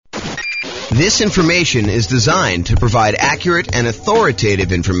This information is designed to provide accurate and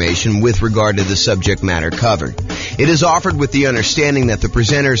authoritative information with regard to the subject matter covered. It is offered with the understanding that the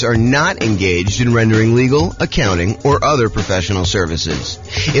presenters are not engaged in rendering legal, accounting, or other professional services.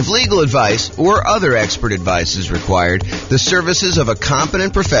 If legal advice or other expert advice is required, the services of a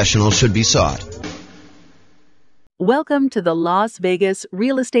competent professional should be sought. Welcome to the Las Vegas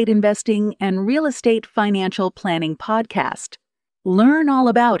Real Estate Investing and Real Estate Financial Planning Podcast. Learn all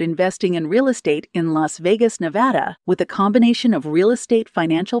about investing in real estate in Las Vegas, Nevada, with a combination of real estate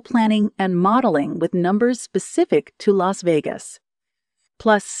financial planning and modeling with numbers specific to Las Vegas.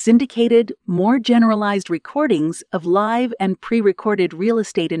 Plus syndicated, more generalized recordings of live and pre-recorded real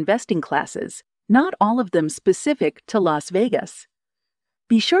estate investing classes, not all of them specific to Las Vegas.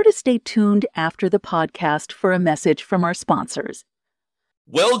 Be sure to stay tuned after the podcast for a message from our sponsors.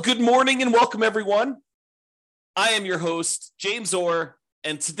 Well, good morning and welcome, everyone. I am your host, James Orr,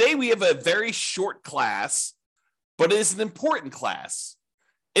 and today we have a very short class, but it is an important class.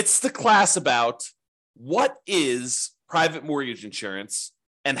 It's the class about what is private mortgage insurance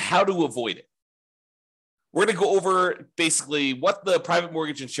and how to avoid it. We're going to go over basically what the private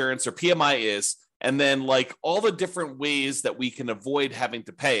mortgage insurance or PMI is, and then like all the different ways that we can avoid having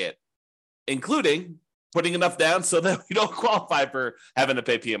to pay it, including putting enough down so that we don't qualify for having to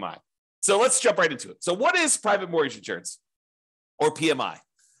pay PMI. So let's jump right into it. So what is private mortgage insurance or PMI?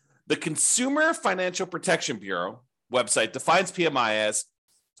 The Consumer Financial Protection Bureau website defines PMI as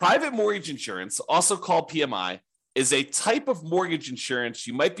private mortgage insurance, also called PMI, is a type of mortgage insurance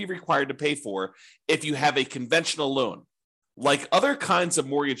you might be required to pay for if you have a conventional loan. Like other kinds of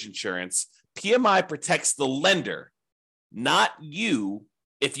mortgage insurance, PMI protects the lender, not you,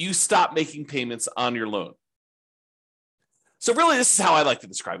 if you stop making payments on your loan. So really, this is how I like to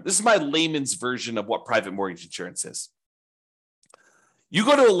describe it. This is my layman's version of what private mortgage insurance is. You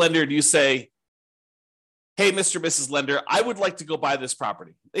go to a lender and you say, hey, Mr. and Mrs. Lender, I would like to go buy this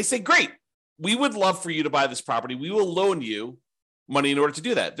property. They say, great, we would love for you to buy this property. We will loan you money in order to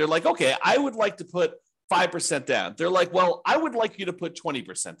do that. They're like, okay, I would like to put 5% down. They're like, well, I would like you to put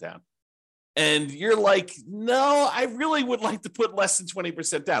 20% down. And you're like, no, I really would like to put less than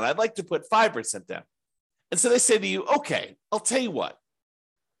 20% down. I'd like to put 5% down. And so they say to you, okay, I'll tell you what,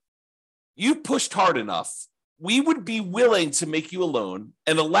 you pushed hard enough. We would be willing to make you a loan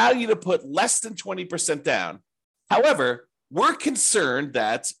and allow you to put less than 20% down. However, we're concerned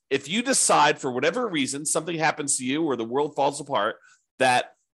that if you decide for whatever reason, something happens to you or the world falls apart,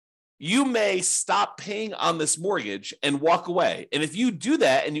 that you may stop paying on this mortgage and walk away. And if you do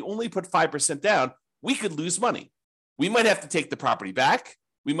that and you only put 5% down, we could lose money. We might have to take the property back.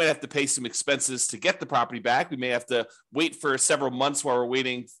 We might have to pay some expenses to get the property back. We may have to wait for several months while we're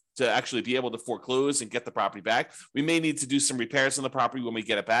waiting to actually be able to foreclose and get the property back. We may need to do some repairs on the property when we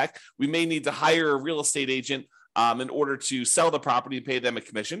get it back. We may need to hire a real estate agent in order to sell the property and pay them a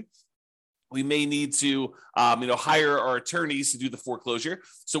commission. We may need to hire our attorneys to do the foreclosure.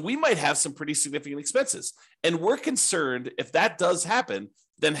 So we might have some pretty significant expenses. And we're concerned if that does happen,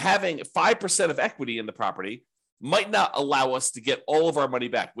 then having 5% of equity in the property might not allow us to get all of our money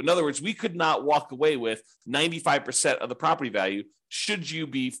back. In other words, we could not walk away with 95% of the property value should you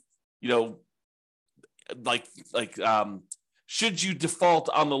be, should you default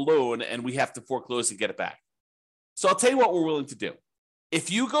on the loan and we have to foreclose and get it back. So I'll tell you what we're willing to do.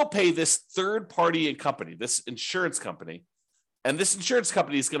 If you go pay this third party company, this insurance company, and this insurance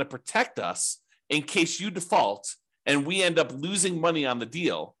company is going to protect us in case you default and we end up losing money on the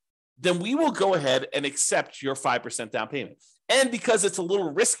deal, then we will go ahead and accept your 5% down payment. And because it's a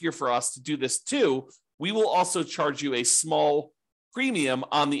little riskier for us to do this too, we will also charge you a small premium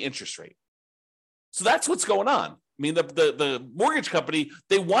on the interest rate. So that's what's going on. I mean, the mortgage company,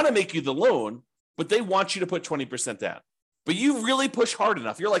 they want to make you the loan, but they want you to put 20% down. But you really push hard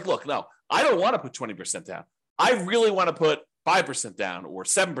enough. You're like, look, no, I don't want to put 20% down. I really want to put 5% down or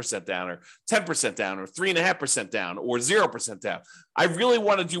 7% down or 10% down or 3.5% down or 0% down. I really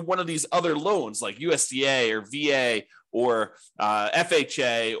want to do one of these other loans like USDA or VA or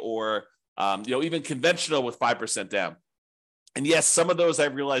FHA or even conventional with 5% down. And yes, some of those I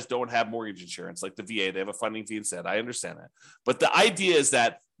realize don't have mortgage insurance, like the VA. They have a funding fee instead. I understand that. But the idea is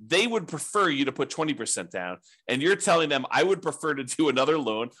that they would prefer you to put 20% down. And you're telling them, I would prefer to do another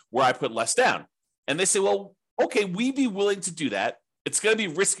loan where I put less down. And they say, well, okay, we'd be willing to do that. It's going to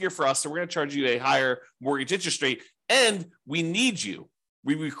be riskier for us. So we're going to charge you a higher mortgage interest rate. And we need you.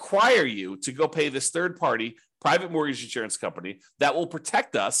 We require you to go pay this third party private mortgage insurance company that will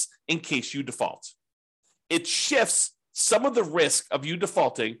protect us in case you default. It shifts some of the risk of you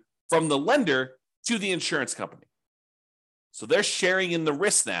defaulting from the lender to the insurance company. So they're sharing in the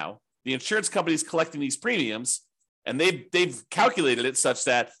risk now the insurance companies collecting these premiums, and they've calculated it such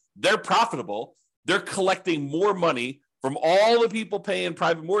that they're profitable. They're collecting more money from all the people paying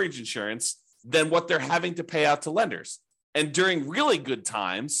private mortgage insurance than what they're having to pay out to lenders. And during really good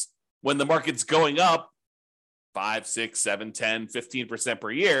times, when the market's going up 5, 6, 7, 10, 15%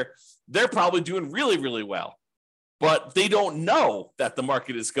 per year, they're probably doing really, really well. But they don't know that the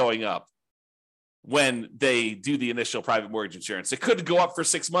market is going up when they do the initial private mortgage insurance. It could go up for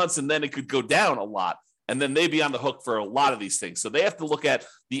 6 months and then it could go down a lot. And then they'd be on the hook for a lot of these things. So they have to look at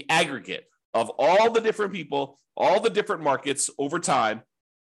the aggregate of all the different people, all the different markets over time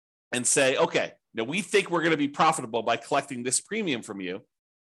and say, okay, now we think we're going to be profitable by collecting this premium from you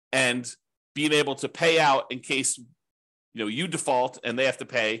and being able to pay out in case you default and they have to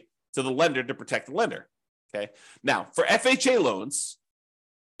pay to the lender to protect the lender. Okay. Now, for FHA loans,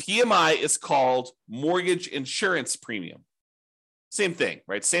 PMI is called mortgage insurance premium. Same thing,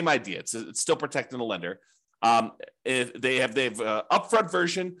 right? Same idea. It's still protecting the lender. They have upfront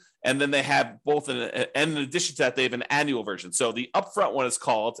version, and then they have both, and in addition to that, they have an annual version. So the upfront one is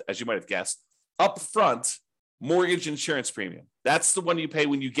called, as you might have guessed, upfront mortgage insurance premium. That's the one you pay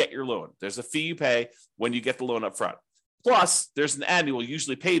when you get your loan. There's a fee you pay when you get the loan upfront. Plus, there's an annual,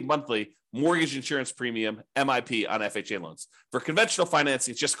 usually paid monthly, mortgage insurance premium, MIP, on FHA loans. For conventional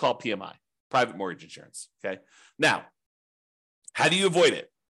financing, it's just called PMI, private mortgage insurance. Okay. Now, how do you avoid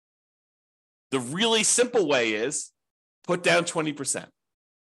it? The really simple way is put down 20%.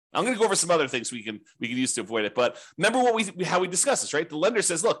 I'm going to go over some other things we can use to avoid it. But remember how we discussed this, right? The lender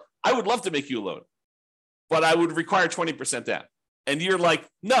says, look, I would love to make you a loan, but I would require 20% down. And you're like,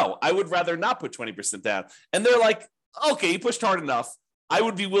 no, I would rather not put 20% down. And they're like, okay, you pushed hard enough. I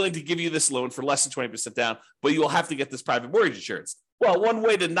would be willing to give you this loan for less than 20% down, but you will have to get this private mortgage insurance. Well, one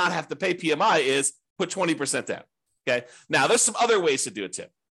way to not have to pay PMI is put 20% down. Okay. Now, there's some other ways to do it too.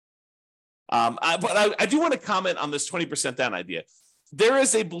 But I do want to comment on this 20% down idea. There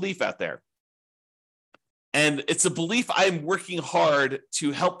is a belief out there, and it's a belief I'm working hard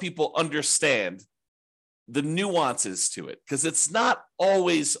to help people understand the nuances to it, because it's not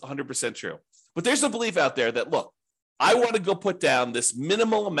always 100% true. But there's a belief out there that, look, I want to go put down this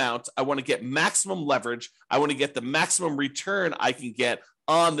minimal amount. I want to get maximum leverage. I want to get the maximum return I can get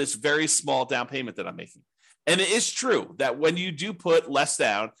on this very small down payment that I'm making. And it is true that when you do put less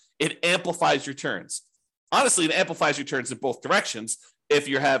down, it amplifies returns. Honestly, it amplifies returns in both directions. If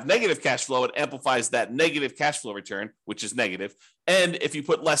you have negative cash flow, it amplifies that negative cash flow return, which is negative. And if you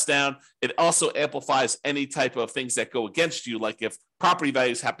put less down, it also amplifies any type of things that go against you. Like if property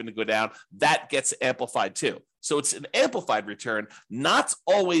values happen to go down, that gets amplified too. So it's an amplified return, not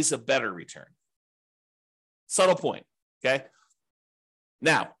always a better return. Subtle point, okay?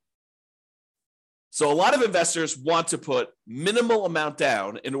 Now, so a lot of investors want to put minimal amount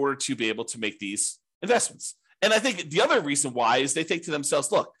down in order to be able to make these investments. And I think the other reason why is they think to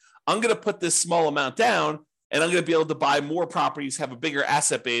themselves, look, I'm going to put this small amount down and I'm going to be able to buy more properties, have a bigger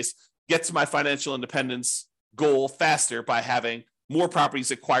asset base, get to my financial independence goal faster by having more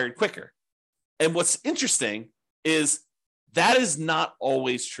properties acquired quicker. And what's interesting is that is not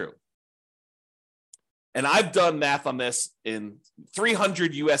always true. And I've done math on this in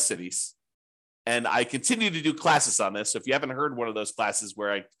 300 US cities. And I continue to do classes on this. So if you haven't heard one of those classes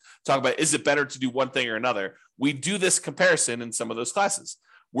where I talk about, is it better to do one thing or another? We do this comparison in some of those classes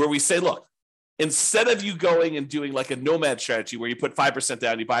where we say, look, instead of you going and doing like a nomad strategy where you put 5%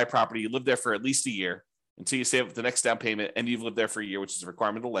 down, you buy a property, you live there for at least a year until you save up the next down payment and you've lived there for a year, which is a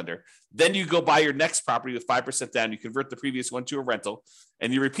requirement of the lender. Then you go buy your next property with 5% down, you convert the previous one to a rental,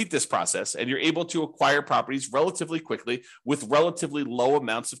 and you repeat this process, and you're able to acquire properties relatively quickly with relatively low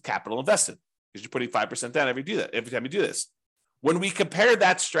amounts of capital invested, because you're putting 5% down every time you do this. When we compare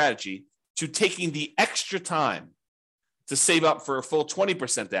that strategy to taking the extra time to save up for a full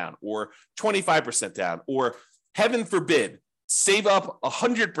 20% down or 25% down, or heaven forbid, save up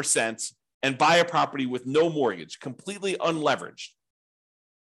 100% and buy a property with no mortgage, completely unleveraged,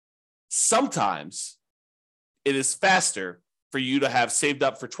 sometimes it is faster for you to have saved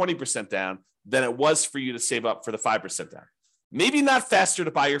up for 20% down than it was for you to save up for the 5% down. Maybe not faster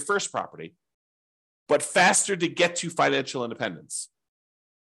to buy your first property, but faster to get to financial independence.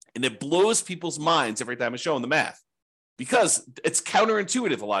 And it blows people's minds every time I show them the math, because it's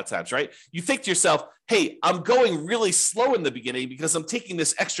counterintuitive a lot of times, right? You think to yourself, hey, I'm going really slow in the beginning because I'm taking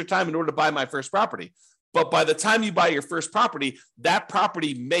this extra time in order to buy my first property. But by the time you buy your first property, that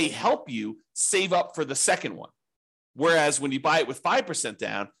property may help you save up for the second one. Whereas when you buy it with 5%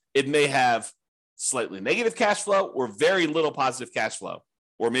 down, it may have slightly negative cash flow or very little positive cash flow,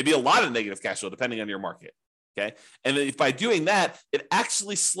 or maybe a lot of negative cash flow, depending on your market. Okay. And if by doing that, it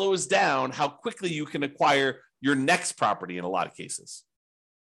actually slows down how quickly you can acquire your next property in a lot of cases.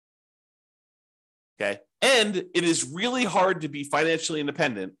 Okay. And it is really hard to be financially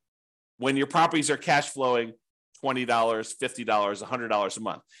independent when your properties are cash flowing $20, $50, $100 a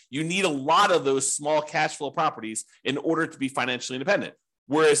month. You need a lot of those small cash flow properties in order to be financially independent.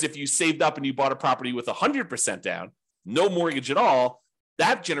 Whereas if you saved up and you bought a property with 100% down, no mortgage at all,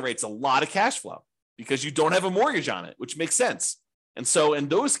 that generates a lot of cash flow because you don't have a mortgage on it, which makes sense. And so in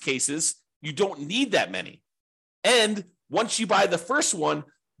those cases, you don't need that many. And once you buy the first one,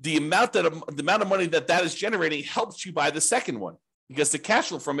 the amount of money that is generating helps you buy the second one because the cash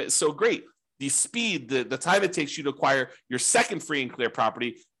flow from it is so great. The speed, the time it takes you to acquire your second free and clear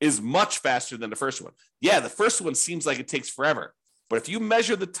property is much faster than the first one. Yeah, the first one seems like it takes forever. But if you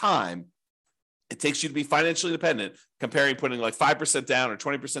measure the time it takes you to be financially independent, comparing putting like 5% down or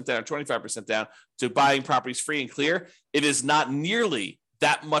 20% down or 25% down to buying properties free and clear, it is not nearly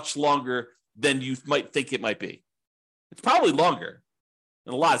that much longer than you might think it might be. It's probably longer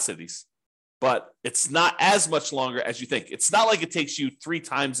in a lot of cities, but it's not as much longer as you think. It's not like it takes you 3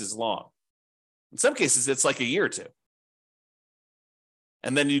 times as long. In some cases, it's like a year or two.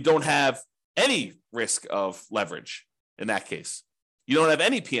 And then you don't have any risk of leverage in that case. You don't have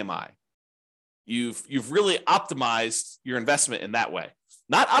any PMI. You've really optimized your investment in that way.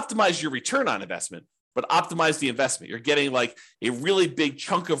 Not optimize your return on investment, but optimize the investment. You're getting like a really big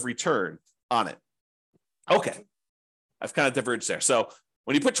chunk of return on it. Okay. I've kind of diverged there. So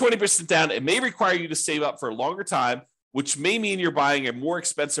when you put 20% down, it may require you to save up for a longer time, which may mean you're buying a more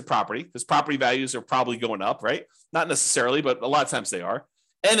expensive property because property values are probably going up, right? Not necessarily, but a lot of times they are.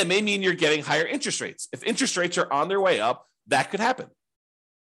 And it may mean you're getting higher interest rates. If interest rates are on their way up, that could happen.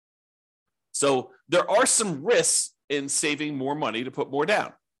 So there are some risks in saving more money to put more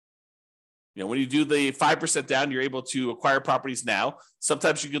down. You know, when you do the 5% down, you're able to acquire properties now.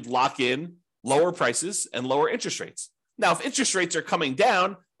 Sometimes you could lock in lower prices and lower interest rates. Now, if interest rates are coming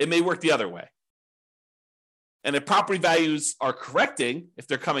down, it may work the other way. And if property values are correcting, if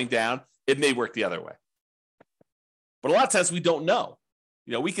they're coming down, it may work the other way. But a lot of times we don't know.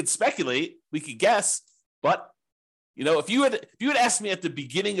 You know, we could speculate, we could guess, but you know, if you had asked me at the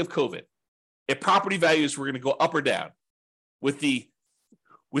beginning of COVID, if property values were going to go up or down with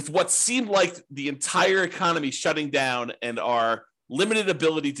what seemed like the entire economy shutting down and our limited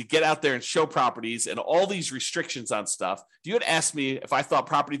ability to get out there and show properties and all these restrictions on stuff, if you had asked me if I thought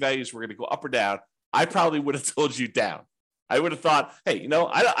property values were going to go up or down, I probably would have told you down. I would have thought, hey, you know,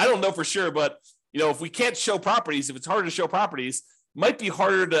 I don't know for sure, but you know, if we can't show properties, if it's harder to show properties, it might be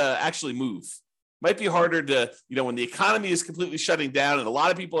harder to actually move. Might be harder to, you know, when the economy is completely shutting down and a lot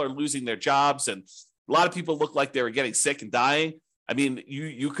of people are losing their jobs and a lot of people look like they were getting sick and dying. I mean,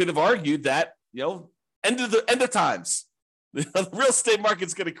 you could have argued that, you know, end of times, the real estate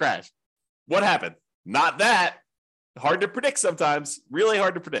market's going to crash. What happened? Not that. Hard to predict sometimes. Really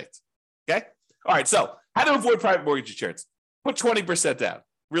hard to predict. Okay. All right. So how to avoid private mortgage insurance? Put 20% down.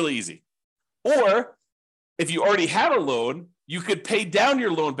 Really easy. Or if you already have a loan, you could pay down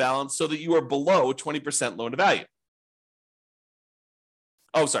your loan balance so that you are below 20% loan to value.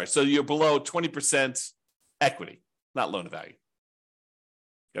 Oh, sorry. So you're below 20% equity, not loan to value.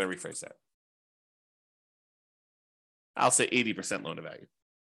 Got to rephrase that. I'll say 80% loan to value.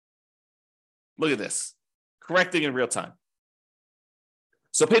 Look at this. Correcting in real time.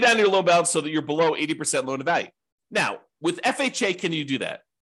 So pay down your loan balance so that you're below 80% loan to value. Now, with FHA, can you do that?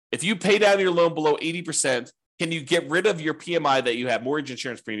 If you pay down your loan below 80%, can you get rid of your PMI that you have, mortgage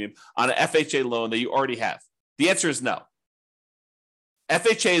insurance premium, on an FHA loan that you already have? The answer is no.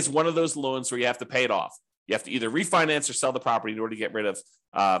 FHA is one of those loans where you have to pay it off. You have to either refinance or sell the property in order to get rid of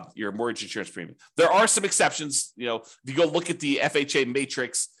your mortgage insurance premium. There are some exceptions. You know, if you go look at the FHA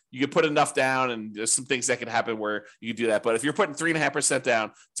matrix, you can put enough down and there's some things that can happen where you can do that. But if you're putting 3.5%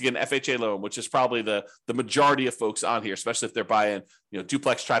 down to get an FHA loan, which is probably the majority of folks on here, especially if they're buying, you know,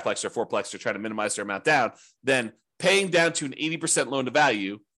 duplex, triplex, or fourplex, they're trying to minimize their amount down, then paying down to an 80% loan to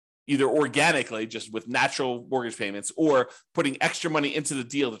value, either organically, just with natural mortgage payments, or putting extra money into the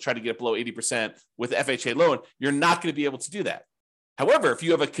deal to try to get below 80% with FHA loan, you're not going to be able to do that. However, if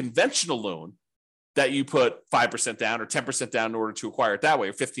you have a conventional loan that you put 5% down or 10% down in order to acquire it that way,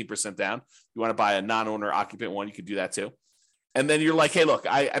 or 15% down, you want to buy a non-owner occupant one, you could do that too. And then you're like, hey, look,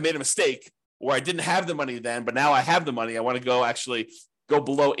 I made a mistake, or I didn't have the money then, but now I have the money. I want to actually go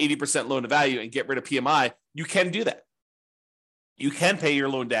below 80% loan to value and get rid of PMI. You can do that. You can pay your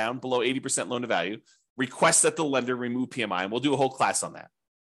loan down below 80% loan to value, request that the lender remove PMI, and we'll do a whole class on that.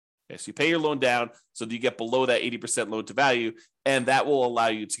 Okay, so you pay your loan down so that you get below that 80% loan to value, and that will allow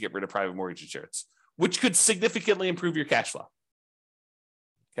you to get rid of private mortgage insurance. which could significantly improve your cash flow.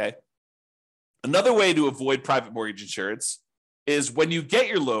 Okay. Another way to avoid private mortgage insurance is when you get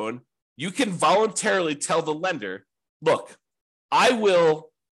your loan, you can voluntarily tell the lender, look, I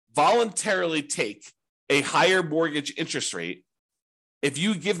will voluntarily take a higher mortgage interest rate if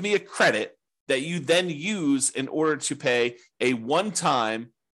you give me a credit that you then use in order to pay a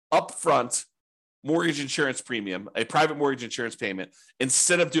one-time upfront mortgage insurance premium, a private mortgage insurance payment,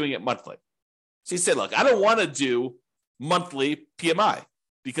 instead of doing it monthly. So you say, look, I don't want to do monthly PMI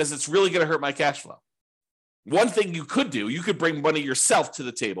because it's really going to hurt my cash flow. One thing you could do, you could bring money yourself to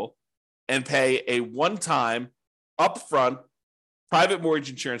the table and pay a one-time upfront private mortgage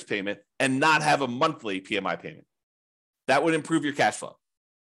insurance payment and not have a monthly PMI payment. That would improve your cash flow.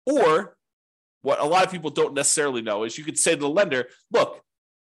 Or what a lot of people don't necessarily know is you could say to the lender, look,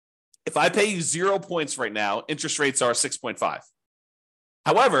 if I pay you 0 points right now, interest rates are 6.5.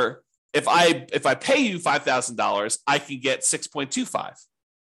 However, if I pay you $5,000, I can get 6.25.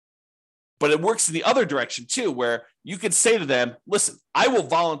 But it works in the other direction too, where you could say to them, listen, I will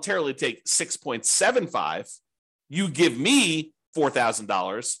voluntarily take 6.75. You give me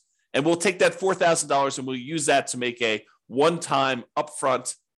 $4,000, and we'll take that $4,000 and we'll use that to make a one-time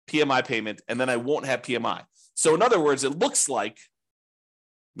upfront PMI payment, and then I won't have PMI. So in other words, it looks like,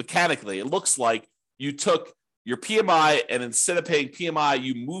 mechanically, it looks like you took your PMI and instead of paying PMI,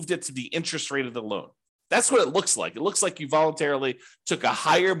 you moved it to the interest rate of the loan. That's what it looks like. It looks like you voluntarily took a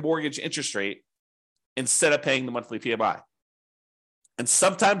higher mortgage interest rate instead of paying the monthly PMI. And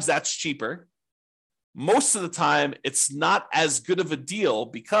sometimes that's cheaper. Most of the time, it's not as good of a deal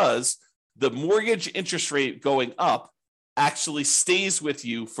because the mortgage interest rate going up actually stays with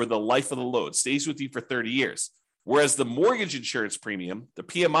you for the life of the loan, stays with you for 30 years. Whereas the mortgage insurance premium, the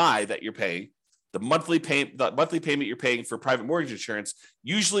PMI that you're paying, the monthly payment you're paying for private mortgage insurance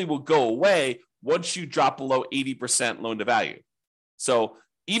usually will go away once you drop below 80% loan to value. So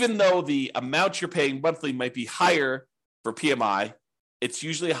even though the amount you're paying monthly might be higher for PMI, it's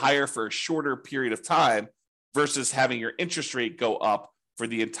usually higher for a shorter period of time versus having your interest rate go up for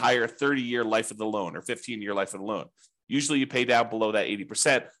the entire 30-year life of the loan or 15-year life of the loan. Usually you pay down below that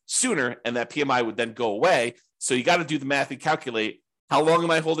 80% sooner, and that PMI would then go away. So you got to do the math and calculate, how long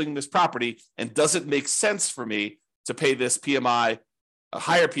am I holding this property, and does it make sense for me to pay this PMI, a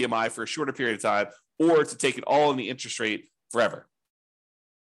higher PMI for a shorter period of time, or to take it all in the interest rate forever?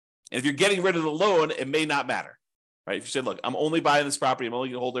 And if you're getting rid of the loan, it may not matter, right? If you say, look, I'm only buying this property, I'm only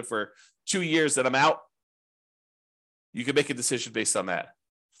going to hold it for 2 years, then I'm out, you can make a decision based on that.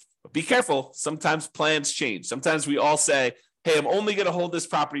 But be careful. Sometimes plans change. Sometimes we all say, hey, I'm only going to hold this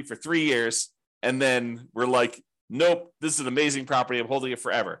property for 3 years. And then we're like, nope, this is an amazing property. I'm holding it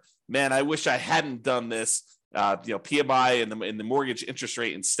forever. Man, I wish I hadn't done this, PMI and the mortgage interest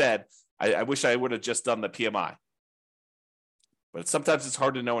rate instead. I wish I would have just done the PMI. But sometimes it's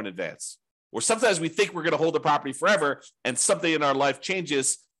hard to know in advance. Or sometimes we think we're going to hold the property forever and something in our life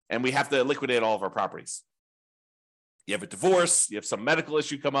changes and we have to liquidate all of our properties. You have a divorce, you have some medical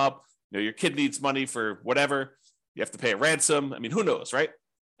issue come up, your kid needs money for whatever, you have to pay a ransom. I mean, who knows, right?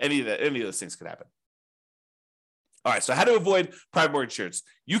 Any of those things could happen. All right, so how to avoid private mortgage insurance?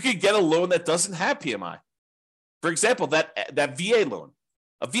 You could get a loan that doesn't have PMI. For example, that VA loan.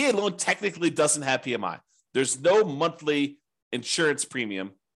 A VA loan technically doesn't have PMI. There's no monthly insurance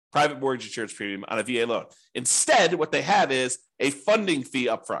premium, private mortgage insurance premium on a VA loan. Instead, what they have is a funding fee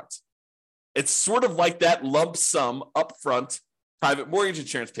upfront. It's sort of like that lump sum upfront private mortgage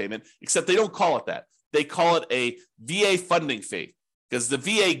insurance payment, except they don't call it that. They call it a VA funding fee because the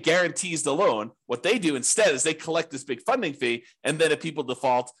VA guarantees the loan. What they do instead is they collect this big funding fee, and then if people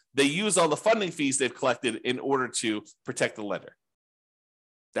default, they use all the funding fees they've collected in order to protect the lender.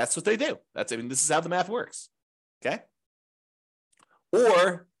 That's what they do. This is how the math works. Okay?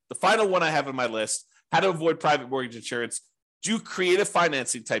 Or the final one I have on my list, how to avoid private mortgage insurance, do creative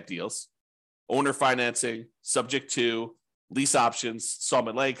financing type deals. Owner financing, subject to, lease options,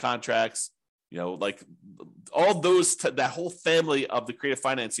 installment land contracts, like all those, that whole family of the creative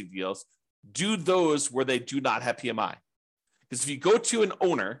financing deals, do those where they do not have PMI. Because if you go to an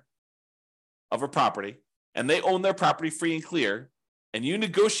owner of a property and they own their property free and clear, and you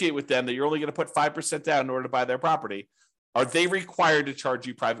negotiate with them that you're only going to put 5% down in order to buy their property, are they required to charge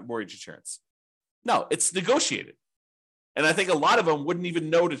you private mortgage insurance? No, it's negotiated. And I think a lot of them wouldn't even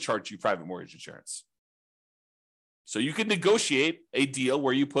know to charge you private mortgage insurance. So you can negotiate a deal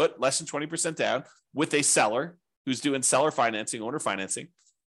where you put less than 20% down with a seller who's doing seller financing, owner financing,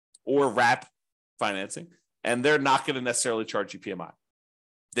 or wrap financing, and they're not going to necessarily charge you PMI.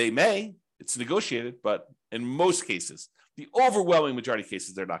 They may, it's negotiated, but in most cases, the overwhelming majority of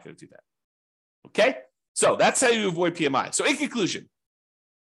cases, they're not going to do that. Okay? So that's how you avoid PMI. So in conclusion,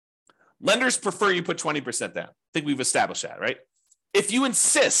 lenders prefer you put 20% down. I think we've established that, right? If you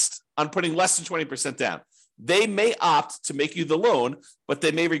insist on putting less than 20% down, they may opt to make you the loan, but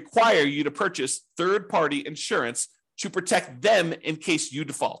they may require you to purchase third-party insurance to protect them in case you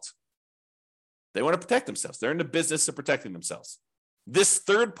default. They want to protect themselves. They're in the business of protecting themselves. This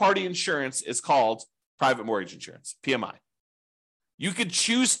third-party insurance is called private mortgage insurance, PMI. You could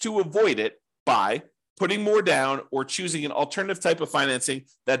choose to avoid it by putting more down or choosing an alternative type of financing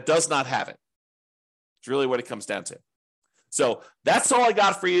that does not have it. It's really what it comes down to. So that's all I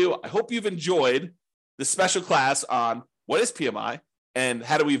got for you. I hope you've enjoyed this special class on what is PMI and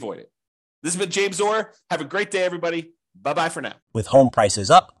how do we avoid it. This has been James Orr. Have a great day, everybody. Bye-bye for now. With home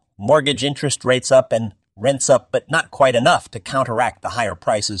prices up, mortgage interest rates up, and rents up, but not quite enough to counteract the higher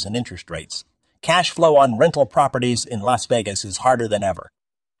prices and interest rates, cash flow on rental properties in Las Vegas is harder than ever.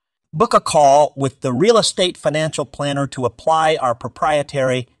 Book a call with the Real Estate Financial Planner to apply our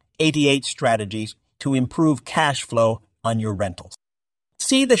proprietary 88 strategies to improve cash flow on your rentals.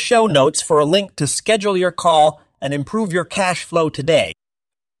 See the show notes for a link to schedule your call and improve your cash flow today.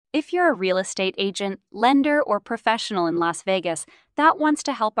 If you're a real estate agent, lender, or professional in Las Vegas that wants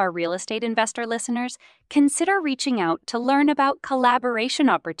to help our real estate investor listeners, consider reaching out to learn about collaboration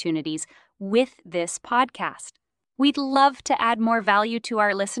opportunities with this podcast. We'd love to add more value to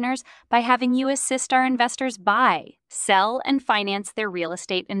our listeners by having you assist our investors buy, sell, and finance their real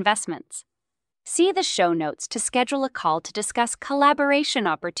estate investments. See the show notes to schedule a call to discuss collaboration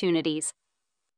opportunities.